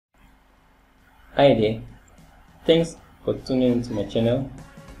Hi there, thanks for tuning into my channel.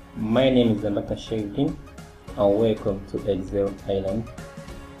 My name is Abatan Sheriffdeen and welcome to Excel Island.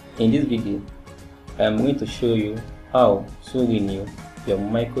 In this video, I am going to show you how to renew your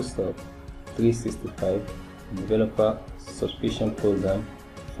Microsoft 365 Developer Subscription Program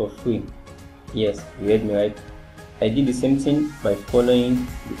for free. Yes, you heard me right. I did the same thing by following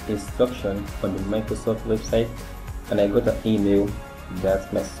the instruction on the Microsoft website, and I got an email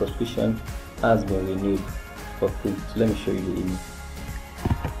that my subscription has been renewed for free. So let me show you the email.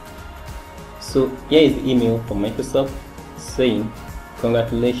 So here is the email from Microsoft saying,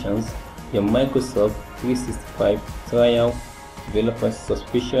 congratulations, your Microsoft 365 trial developer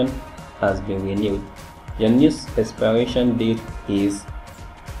subscription has been renewed. Your new expiration date is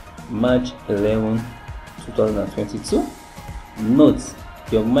March 11, 2022. Note,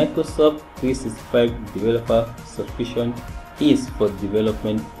 your Microsoft 365 developer subscription is for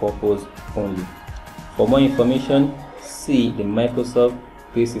development purpose only. For more information, see the Microsoft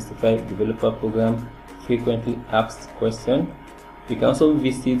 365 Developer Program frequently asked question. You can also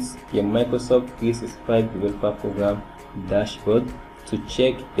visit your Microsoft 365 Developer Program dashboard to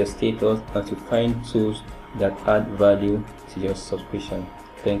check your status and to find tools that add value to your subscription.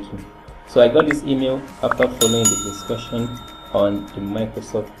 Thank you. So I got this email after following the discussion on the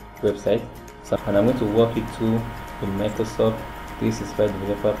Microsoft website, and I'm going to walk you through the Microsoft 365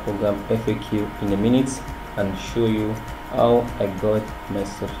 Developer Program FAQ in a minute and show you how I got my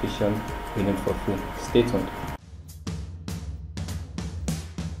subscription renewed for free. Stay tuned.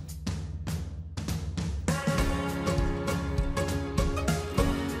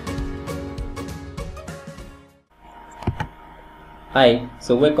 Hi,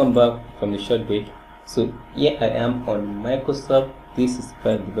 so welcome back from the short break. So here I am on Microsoft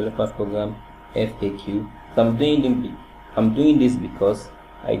 365 Developer Program FAQ. So I'm doing this because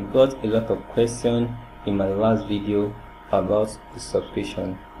I got a lot of questions in my last video about the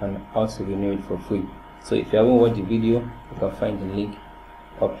subscription and how to renew it for free. So if you haven't watched the video, you can find the link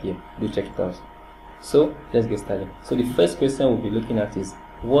up here. Do check it out. So let's get started. So the first question we'll be looking at is,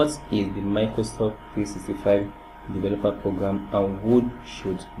 what is the Microsoft 365 Developer Program and who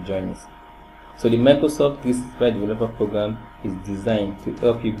should join it? So the Microsoft 365 Developer Program is designed to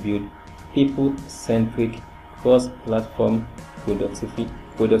help you build people-centric cross-platform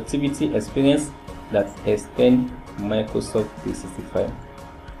productivity experience that extend Microsoft 365.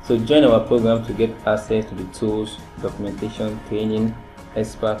 So join our program to get access to the tools, documentation, training,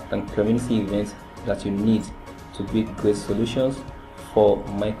 expert and community events that you need to build great solutions for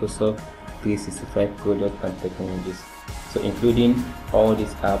Microsoft 365 products and technologies. So including all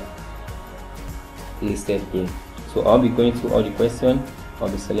these apps listed here. So I'll be going through all the questions. I'll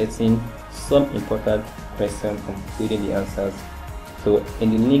be selecting some important questions and including the answers. So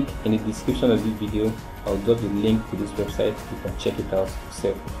in the link in the description of this video, I'll drop the link to this website. You can check it out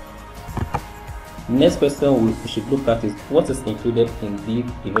yourself. Next question we should look at is, what is included in the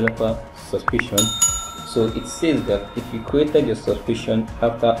developer subscription? So it says that if you created your subscription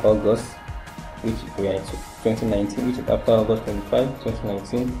after August, which we are in 2019, which is after August 25,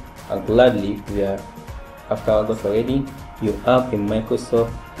 2019, and gladly we are after August already, you have a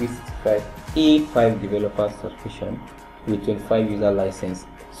Microsoft 365 E5 developer subscription with 25 user license.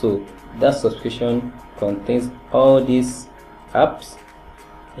 So that subscription contains all these apps,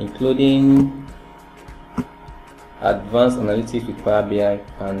 including advanced analytics with Power BI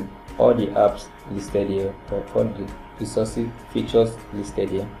and all the apps listed here, or all the resources features listed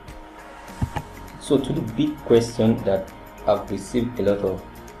here. So to the big question that I've received a lot of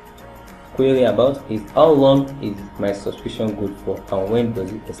query about is, how long is my subscription good for and when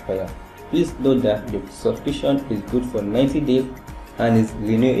does it expire? Please note that the subscription is good for 90 days and is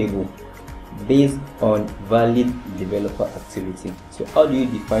renewable based on valid developer activity. So how do you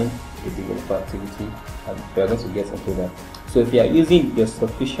define a developer activity? And we are going to get into that. So if you are using your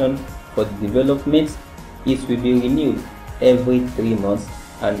subscription for development, it will be renewed every 3 months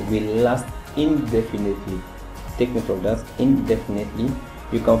and will last indefinitely. Take note of that, indefinitely.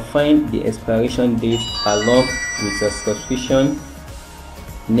 You can find the expiration date along with your subscription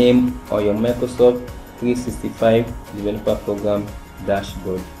name on your Microsoft 365 Developer Program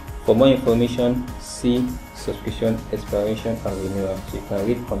dashboard. For more information, see subscription expiration and renewal. So you can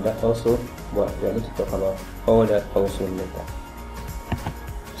read on that also, but we are going to talk about all that also later.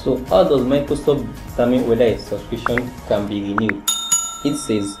 So how does Microsoft determine whether a subscription can be renewed? It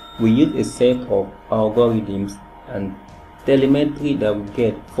says we use a set of algorithms and telemetry that we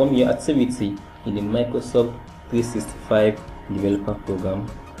get from your activity in the Microsoft 365 Developer Program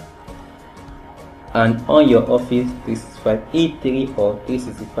and on your Office 365 E3 or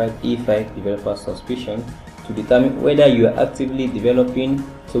 365 E5 developer subscription to determine whether you are actively developing.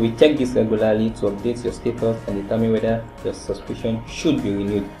 So we check this regularly to update your status and determine whether your subscription should be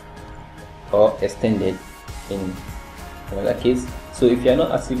renewed or extended in another case. So if you are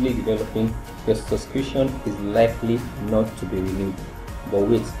not actively developing, your subscription is likely not to be renewed. But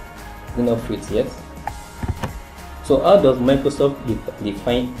wait, do not quit yet. So how does Microsoft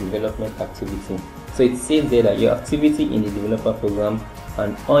define development activity? So it says there that your activity in the developer program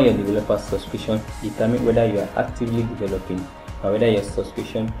and on your developer subscription determine whether you are actively developing and whether your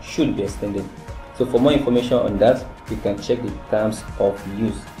subscription should be extended. So for more information on that, you can check the terms of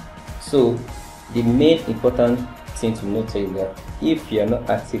use. So the main important thing to note is that if you are not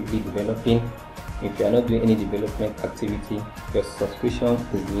actively developing, if you are not doing any development activity, your subscription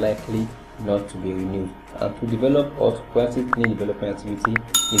is likely not to be renewed. And to develop or to practice any development activity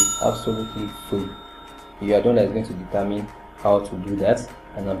is absolutely free. You are the one that is going to determine how to do that,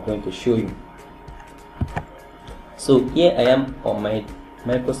 and I'm going to show you. So here I am on my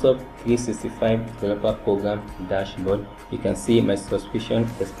Microsoft 365 developer program dashboard. You can see my subscription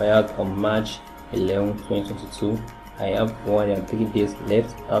expired on March 11, 2022. I have 103 days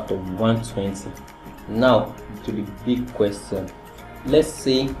left out of 120. Now to the big question. Let's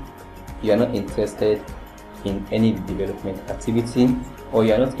say you are not interested in any development activity, or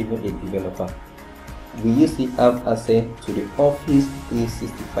you are not even a developer. We usually have access to the Office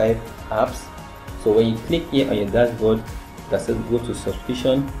 365 apps. So when you click here on your dashboard that says go to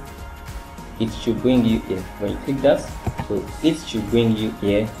subscription, it should bring you here. When you click that, so it should bring you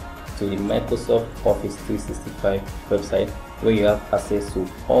here to the Microsoft Office 365 website, where you have access to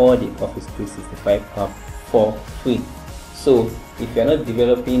all the Office 365 apps for free. So if you are not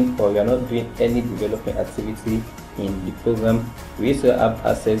developing or you are not doing any development activity in the program, we also have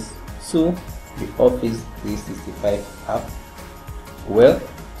access to the Office 365 app. Well,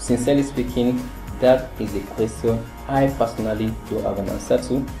 sincerely speaking, that is a question I personally don't have an answer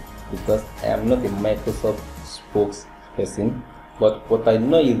to, because I am not a Microsoft spokesperson. But what I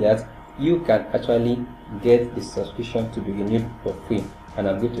know is that you can actually get the subscription to be renewed for free, and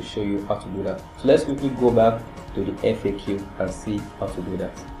I'm going to show you how to do that. So let's quickly go back to the FAQ and see how to do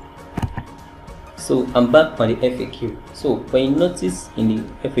that. So I'm back on the FAQ. So when you notice in the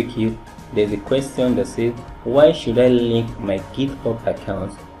FAQ, there's a question that says, why should I link my GitHub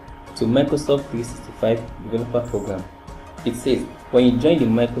account to Microsoft 365 developer program? It says, when you join the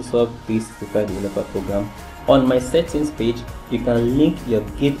Microsoft 365 developer program, on my settings page, you can link your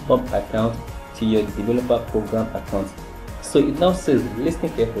GitHub account to your developer program account. So it now says, listen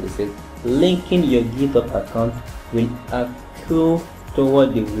carefully, it says, linking your GitHub account will accrue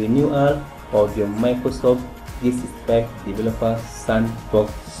toward the renewal of your Microsoft 365 developer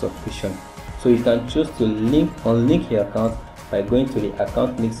sandbox subscription. So you can choose to unlink your account by going to the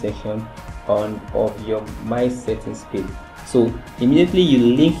account link section of your My Settings page. So immediately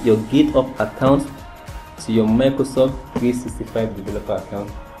you link your GitHub account to your Microsoft 365 developer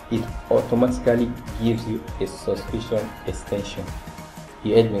account, it automatically gives you a subscription extension.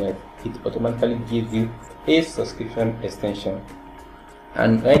 You heard me right? It automatically gives you a subscription extension.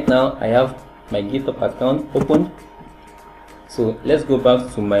 And right now I have my GitHub account opened. So let's go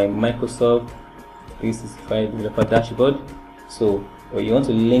back to my Microsoft 365 developer dashboard. So when you want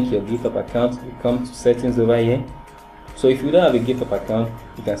to link your GitHub account, you come to settings over here. So if you don't have a GitHub account,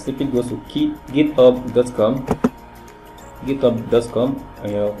 you can simply go to github.com on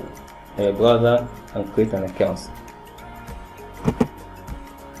your browser and create an account.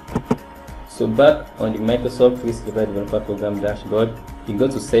 So back on the Microsoft 365 developer program dashboard, you go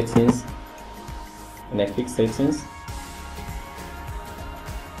to settings, and I click settings.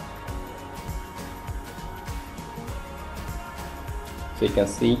 So you can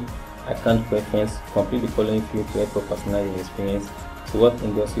see account preference, complete the following field to help for personal experience. So what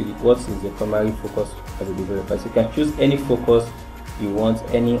is your primary focus as a developer? So you can choose any focus you want,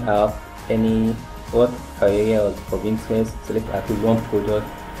 any app, what area of interest, select at least one product,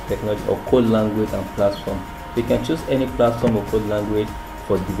 technology, or code language and platform. So you can choose any platform or code language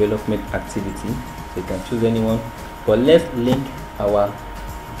for development activity. So you can choose anyone. But let's link our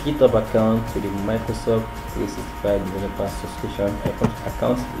GitHub account to the Microsoft 365 developer subscription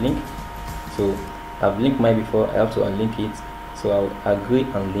account link. So I've linked mine before, I have to unlink it. So I'll agree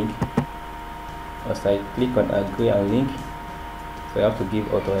and link. As I click on agree and link, so I have to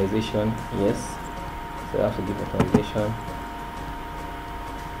give authorization, yes. So I have to give authorization.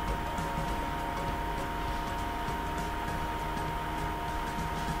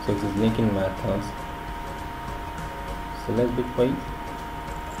 So it is linking my account. So let's wait for it.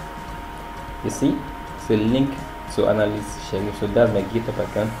 You see, so link to analyst Sheriff. So that's my GitHub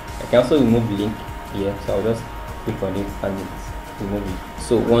account. I can also remove link here, so I'll just click on it and it's remove it.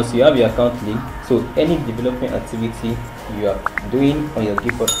 So once you have your account link, so any development activity you are doing on your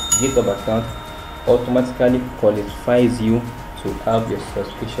GitHub account automatically qualifies you to have your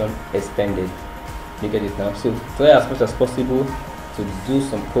subscription extended. You get it now? So try as much as possible to do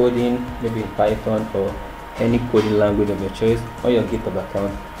some coding, maybe in Python or any coding language of your choice on your GitHub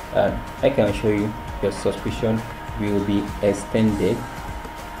account, and I can assure you your subscription will be extended.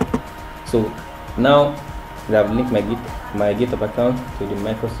 So now that I've linked my GitHub account to the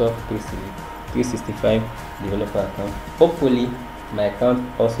Microsoft 365 developer account, hopefully my account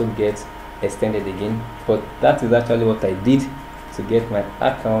also gets extended again. But that is actually what I did to get my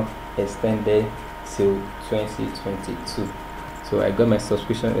account extended till 2022. So I got my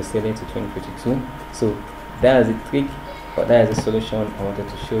subscription extended to 2022. So that is the trick, or that is the solution I wanted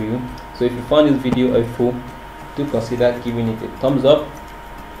to show you. So if you found this video helpful, do consider giving it a thumbs up.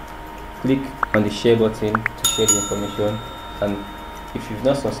 Click on the share button to share the information, and if you've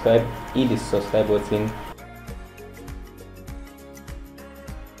not subscribed, hit the subscribe button